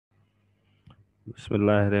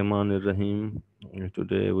Bismillahirrahmanirrahim.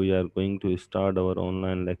 Today we are going to start our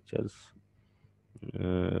online lectures.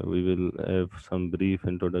 We will have some brief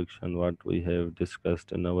introduction what we have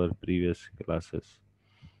discussed in our previous classes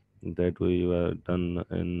that we were done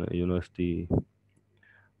in university.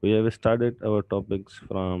 We have started our topics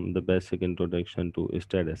from the basic introduction to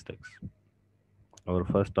statistics. Our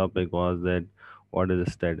first topic was that what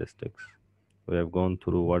is statistics. We have gone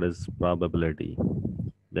through what is probability.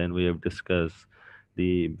 Then we have discussed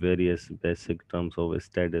the various basic terms of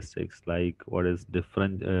statistics, like what is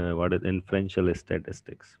inferential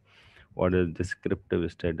statistics, what is descriptive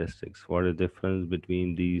statistics, what is difference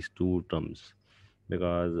between these two terms,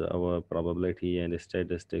 because our probability and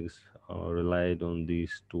statistics are relied on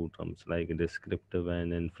these two terms, like descriptive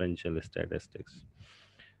and inferential statistics.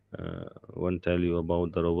 One tell you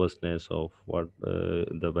about the robustness of what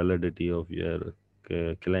the validity of your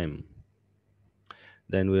claim.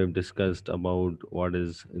 Then we have discussed about what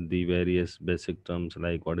is the various basic terms,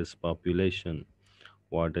 like what is population,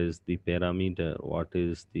 what is the parameter, what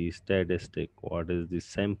is the statistic, what is the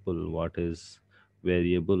sample, what is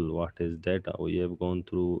variable, what is data. We have gone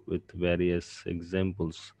through with various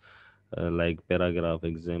examples, like paragraph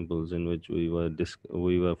examples, in which we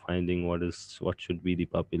were finding what should be the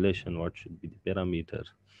population, what should be the parameter,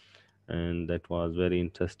 and that was very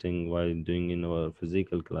interesting while doing in our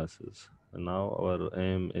physical classes. And now our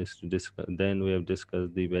aim is to discuss. Then we have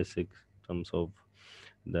discussed the basic terms of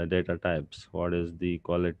the data types. What is the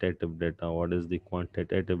qualitative data? What is the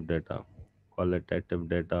quantitative data? Qualitative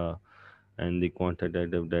data and the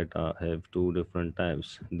quantitative data have two different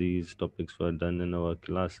types. These topics were done in our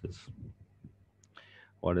classes.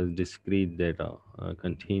 What is discrete data,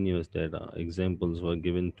 continuous data? Examples were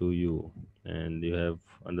given to you, and you have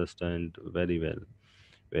understand very well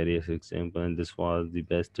various examples. And this was the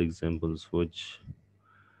best examples,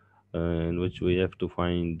 in which we have to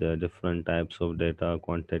find the different types of data: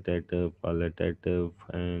 quantitative, qualitative,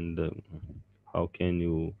 and how can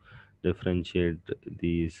you differentiate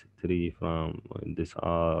these three from this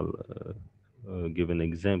all given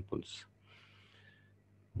examples.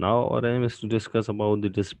 Now our aim is to discuss about the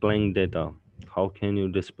displaying data. How can you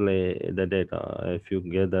display the data? If you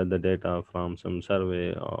gather the data from some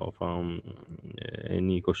survey or from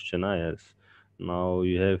any questionnaires, now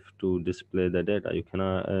you have to display the data.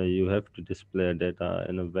 You have to display data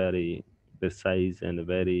in a very precise and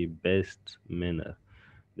very best manner.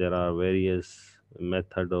 There are various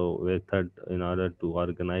method in order to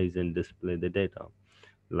organize and display the data.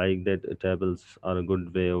 Like that, tables are a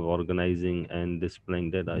good way of organizing and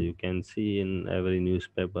displaying data. You can see in every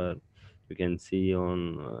newspaper, you can see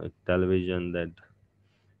on television that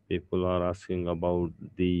people are asking about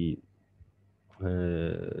the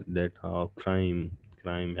data of crime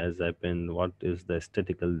has happened, what is the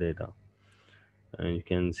statistical data. And you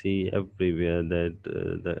can see everywhere that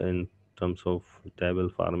the in terms of table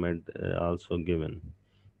format also given,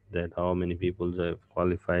 that how many people have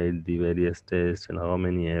qualified the various tests and how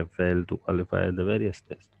many have failed to qualify the various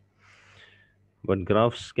tests. But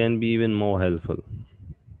graphs can be even more helpful.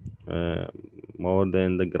 Uh, More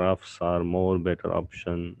than the graphs are more better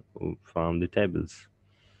option from the tables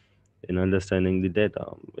in understanding the data.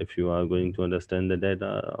 If you are going to understand the data,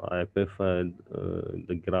 I prefer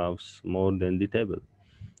the graphs more than the table.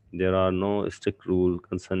 There are no strict rule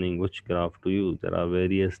concerning which graph to use. There are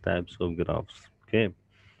various types of graphs. Okay,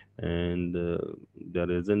 and there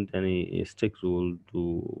isn't any strict rule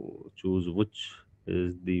to choose which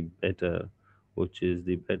is the better, which is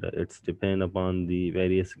the better. It's depend upon the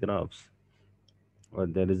various graphs,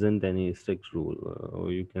 but there isn't any strict rule,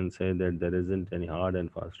 or you can say that there isn't any hard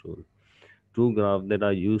and fast rule. Two graphs that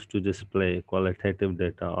are used to display qualitative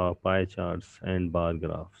data are pie charts and bar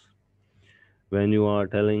graphs. When you are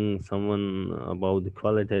telling someone about the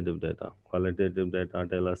qualitative data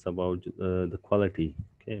tell us about the quality.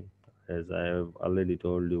 Okay, as I have already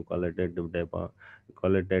told you, qualitative data,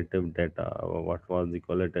 what was the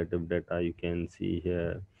qualitative data, you can see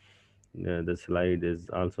here. The slide is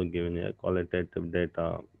also given here. Qualitative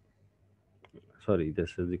data, sorry,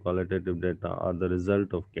 this is the qualitative data are the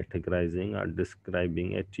result of categorizing or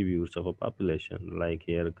describing attributes of a population, like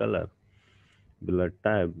hair color, blood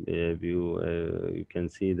type. If you can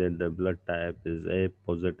see that the blood type is A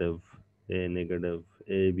positive, A negative,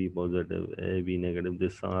 AB positive, AB negative.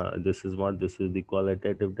 This is the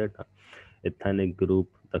qualitative data. Ethnic group,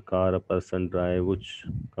 the car a person drive, which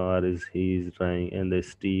car is he is driving, and the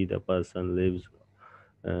street a person lives,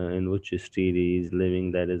 in which street he is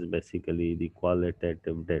living. That is basically the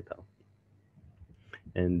qualitative data.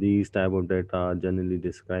 And these type of data are generally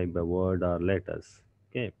described by word or letters.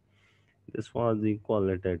 Okay, this was the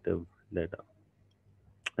qualitative data.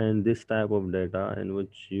 And this type of data in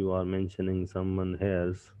which you are mentioning someone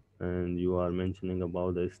hairs and you are mentioning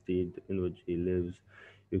about the state in which he lives,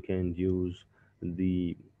 you can use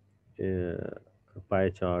the uh, pie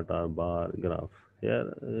chart or bar graph. Here,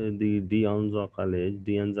 the Dianza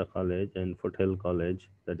College and Foothill College,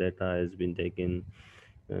 the data has been taken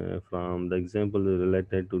from the example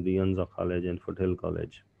related to Dianza College and Foothill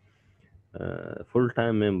College.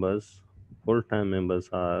 Full-time members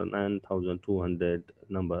are 9,200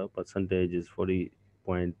 number, percentage is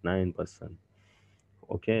 40.9%.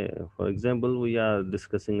 Okay, for example, we are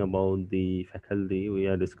discussing about the faculty, we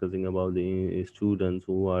are discussing about the students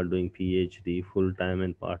who are doing PhD full-time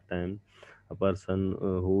and part-time. A person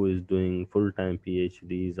who is doing full-time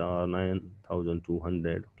PhDs are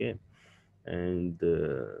 9,200. Okay, and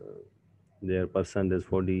their percent is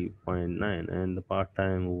 40.9, and the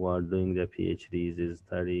part-time who are doing their PhDs is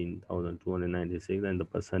 13,296, and the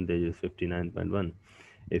percentage is 59.1.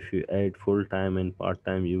 If you add full-time and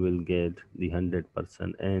part-time, you will get the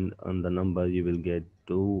 100%, and on the number you will get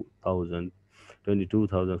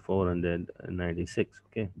 22,496.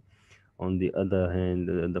 Okay, on the other hand,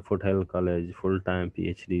 the Foothill College full-time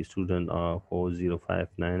PhD student are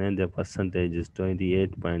 4059, and their percentage is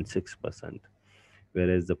 28.6%,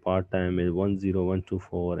 whereas the part-time is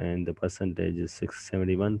 10124 and the percentage is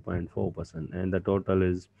 671.4%, and the total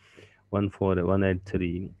is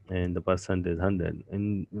 14183 and the percent is 100.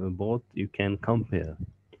 In both you can compare,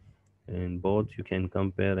 and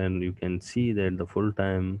you can see that the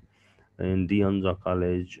full-time in Dionza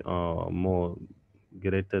College are more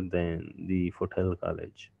greater than the Foothill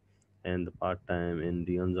College, and the part-time in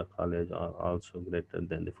Dionza College are also greater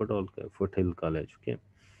than the Foothill College. Okay,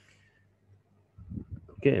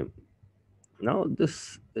 okay. Now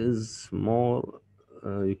this is more.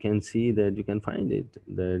 You can see that you can find it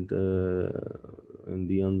that in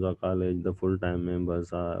the Anza College the full-time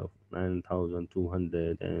members are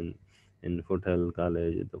 9,200, and in Foothill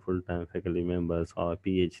College the full-time faculty members are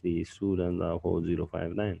PhD students are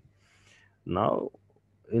 4059. Now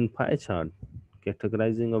in pie chart,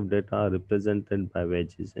 categorizing of data are represented by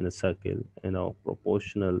wedges in a circle and are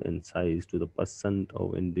proportional in size to the percent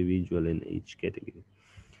of individual in each category.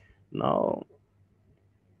 Now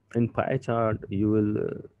in pie chart you will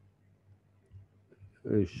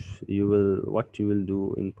what you will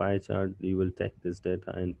do in pie chart, you will take this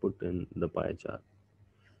data and put in the pie chart.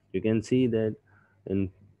 You can see that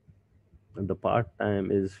in the part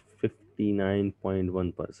time is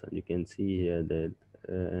 59.1%. You can see here that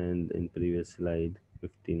and in previous slide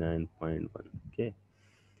 59.1. Okay,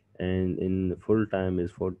 and in full time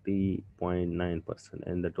is 40.9%,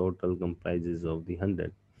 and the total comprises of the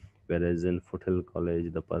 100, whereas in Foothill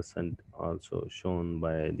College the percent also shown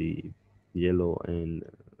by the yellow and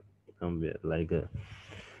somewhere like a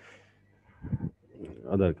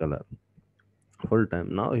other color full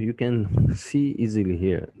time. Now you can see easily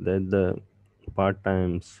here that the part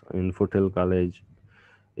times in Foothill College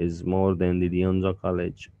is more than the Dionza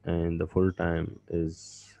College, and the full time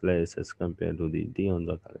is less as compared to the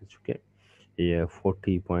Dionza College. Okay, here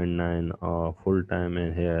 40.9 are full time,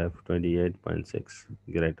 and here 28.6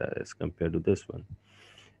 greater as compared to this one.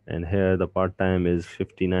 And here the part time is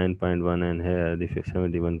 59.1, and here the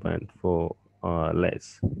 71.4 are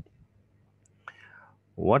less.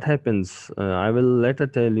 What happens? I will later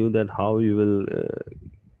tell you that how you will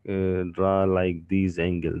draw like these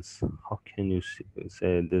angles. How can you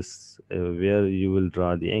say this? Where you will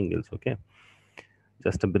draw the angles? Okay,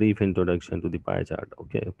 just a brief introduction to the pie chart.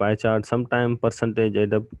 Okay, pie chart sometime percentage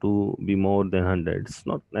add up to be more than 100. It's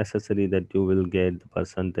not necessary that you will get the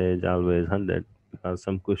percentage always 100, because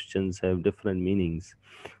some questions have different meanings.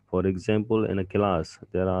 For example, in a class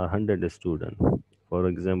there are 100 students. For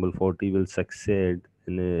example, 40 will succeed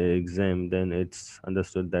in an exam, then it's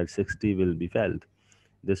understood that 60 will be failed.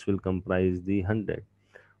 This will comprise the 100.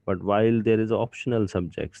 But while there is optional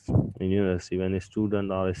subjects in university when a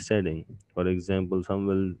student are studying, for example, some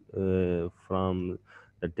will from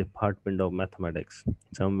the department of mathematics,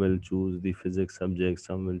 some will choose the physics subjects,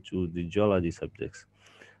 some will choose the geology subjects,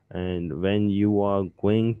 and when you are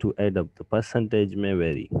going to add up, the percentage may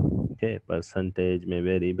vary. Okay, percentage may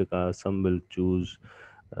vary because some will choose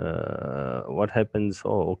what happens.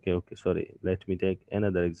 Oh, okay, sorry, let me take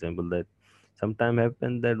another example. That sometime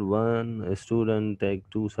happen that one student take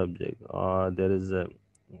two subject, or there is a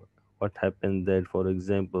what happens that, for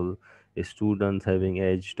example, a student having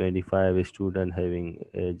age 25, a student having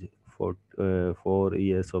age for 4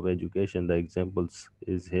 years of education, the examples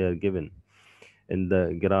is here given. In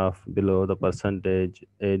the graph below, the percentage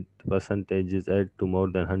is add to more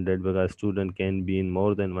than 100 because student can be in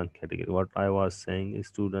more than one category. What I was saying is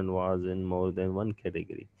student was in more than one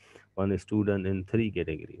category. One student in three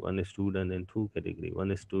category, one student in two category,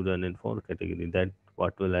 one student in four category. That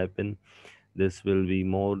what will happen, this will be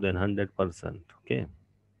more than 100%. Okay,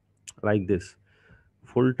 like this.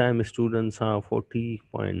 Full-time students are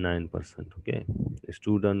 40.9%. Okay,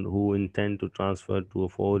 students who intend to transfer to a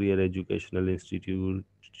four-year educational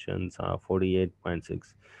institutions are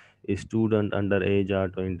 48.6. A student under age are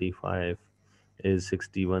 25 is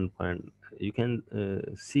 61 point. You can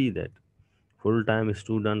see that full-time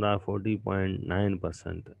students are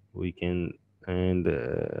 40.9%. We can, and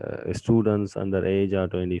students under age are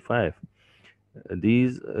 25.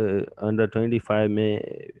 These under 25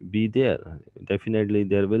 may be there. Definitely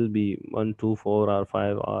there will be one, two, four, or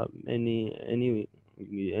five, or any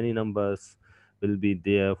numbers will be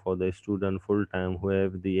there for the student full time who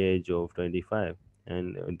have the age of 25.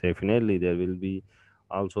 And definitely there will be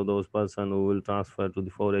also those person who will transfer to the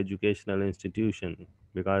four educational institution,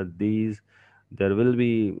 because these there will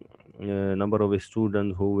be number of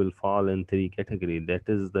students who will fall in three category. That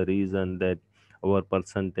is the reason that our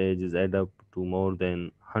percentage is add up to more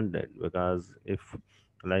than 100. Because if,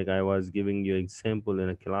 like I was giving you example, in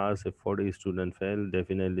a class if 40 student fail,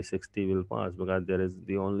 definitely 60 will pass, because there is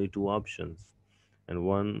the only two options, and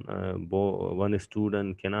one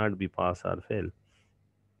student cannot be pass or fail.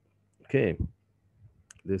 Okay,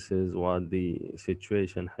 this is what the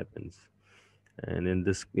situation happens. And in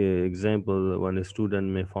this example, one student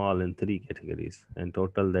may fall in three categories, and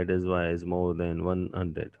total that is why is more than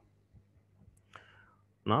 100.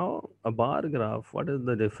 Now, a bar graph, what is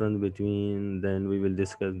the difference between, then we will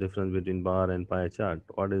discuss difference between bar and pie chart.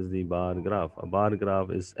 What is the bar graph? A bar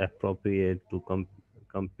graph is appropriate to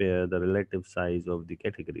compare the relative size of the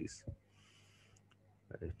categories.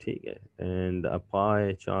 ठीक है. And a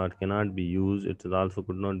pie chart cannot be used. It also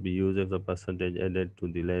could not be used if the percentage added to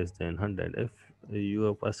the less than 100. If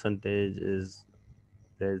your percentage is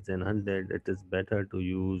less than 100, it is better to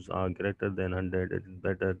use, or greater than 100, it is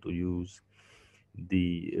better to use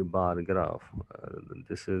the bar graph.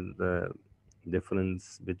 This is the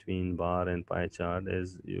difference between bar and pie chart.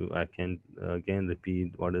 Is you I can again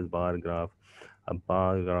repeat what is bar graph. A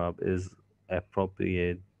bar graph is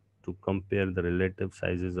appropriate to compare the relative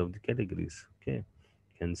sizes of the categories. Okay,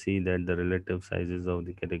 you can see that the relative sizes of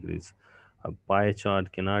the categories. A pie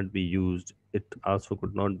chart cannot be used. It also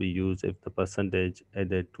could not be used if the percentage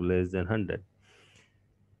added to less than 100.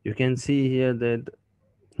 You can see here that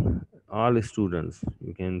all students,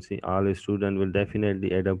 you can see all student will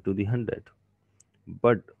definitely add up to the 100.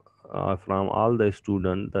 But from all the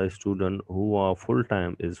student who are full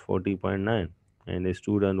time is 40.9, and the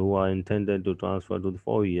student who are intended to transfer to the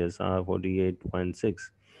 4 years are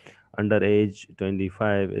 48.6. Under age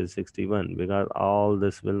 25 is 61. Because all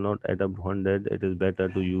this will not add up to 100, it is better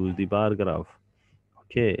to use the bar graph.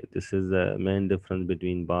 Okay, this is the main difference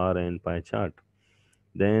between bar and pie chart.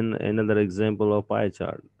 Then another example of pie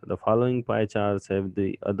chart. The following pie charts have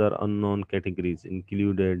the other unknown categories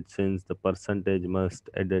included since the percentage must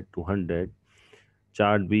added to 100.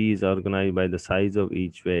 Chart B is organized by the size of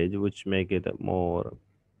each wedge, which make it a more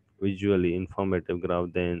visually informative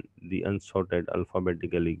graph than the unsorted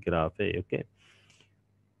alphabetically graph A. Okay,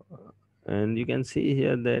 and you can see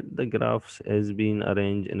here that the graphs has been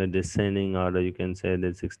arranged in a descending order. You can say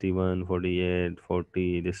that 61, 48,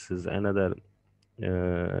 40. This is another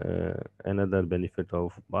benefit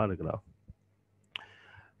of bar graph.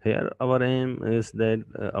 Here, our aim is that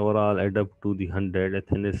overall add up to the 100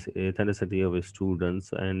 ethnicity of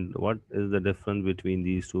students. And what is the difference between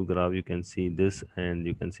these two graphs? You can see this and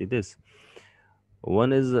you can see this.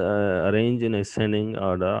 One is arranged in ascending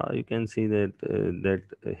order. You can see that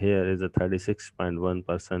here is a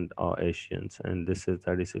 36.1% are Asians, and this is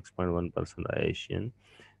 36.1% are Asian.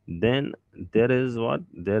 Then there is what?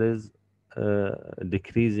 There is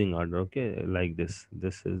decreasing order. Okay, like this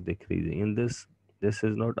is decreasing. In this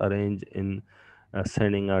is not arranged in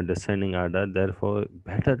ascending or descending order. Therefore,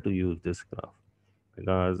 better to use this graph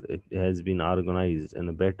because it has been organized in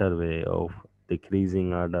a better way of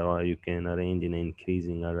decreasing order, or you can arrange in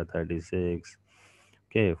increasing order. 36,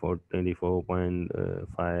 okay, for 24.5,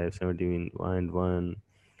 17.1.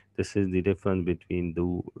 This is the difference between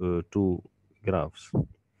the two graphs.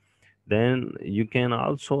 Then you can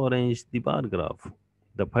also arrange the bar graph.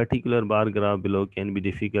 The particular bar graph below can be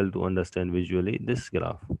difficult to understand visually. This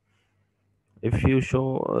graph, If you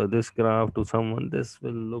show this graph to someone, this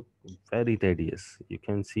will look very tedious. You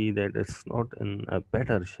can see that it's not in a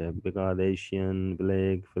better shape because Asian,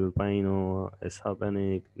 Black, Filipino,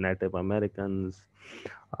 Hispanic, Native Americans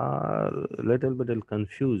are a little bit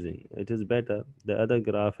confusing. It is better. The other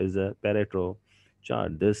graph is a Pareto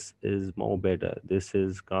chart. This is more better. This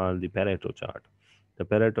is called the Pareto chart. The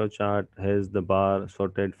Pareto chart has the bar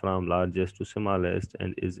sorted from largest to smallest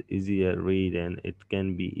and is easier read, and it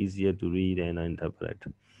can be easier to read and interpret.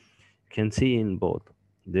 You can see in both.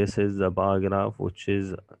 This is the bar graph which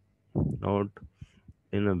is not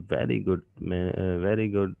in a very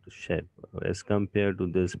good shape as compared to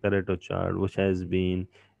this Pareto chart which has been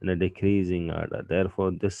in a decreasing order.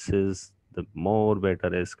 Therefore, this is the more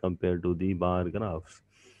better as compared to the bar graphs.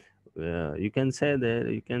 You can say that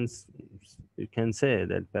you can say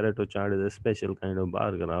that Pareto chart is a special kind of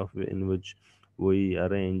bar graph in which we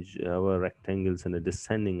arrange our rectangles in a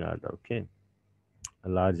descending order. Okay,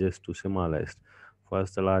 largest to smallest.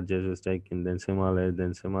 First, the largest is taken, then smallest,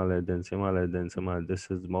 then smallest, then smallest, then smallest. This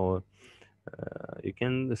is more. You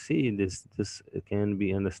can see this. This can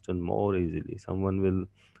be understood more easily. Someone will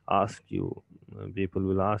ask you. People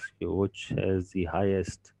will ask you which has the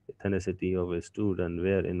highest ethnicity of a student,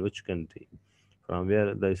 where in which country, from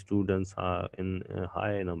where the students are in a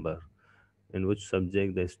high number, in which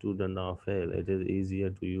subject the student are fail. It is easier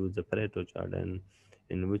to use the Pareto chart, and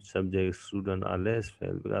in which subject student are less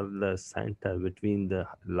fail because the center between the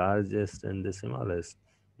largest and the smallest.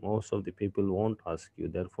 Most of the people won't ask you.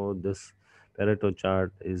 Therefore, this Pareto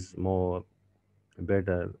chart is more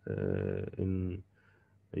better in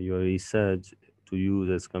your research to use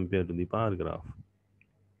as compared to the bar graph.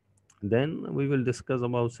 Then we will discuss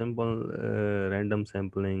about simple random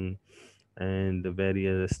sampling and the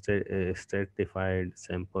various stratified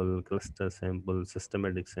sample, cluster sample,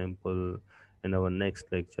 systematic sample in our next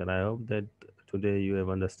lecture. I hope that today you have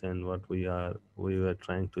understand what we were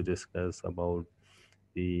trying to discuss about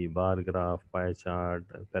the bar graph, pie chart,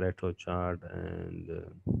 Pareto chart, and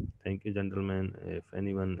thank you, gentlemen. If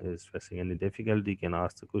anyone is facing any difficulty, can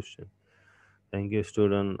ask the question. Thank you,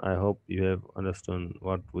 student. I hope you have understood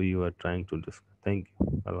what we were trying to discuss. Thank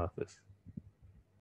you. Allah Hafiz.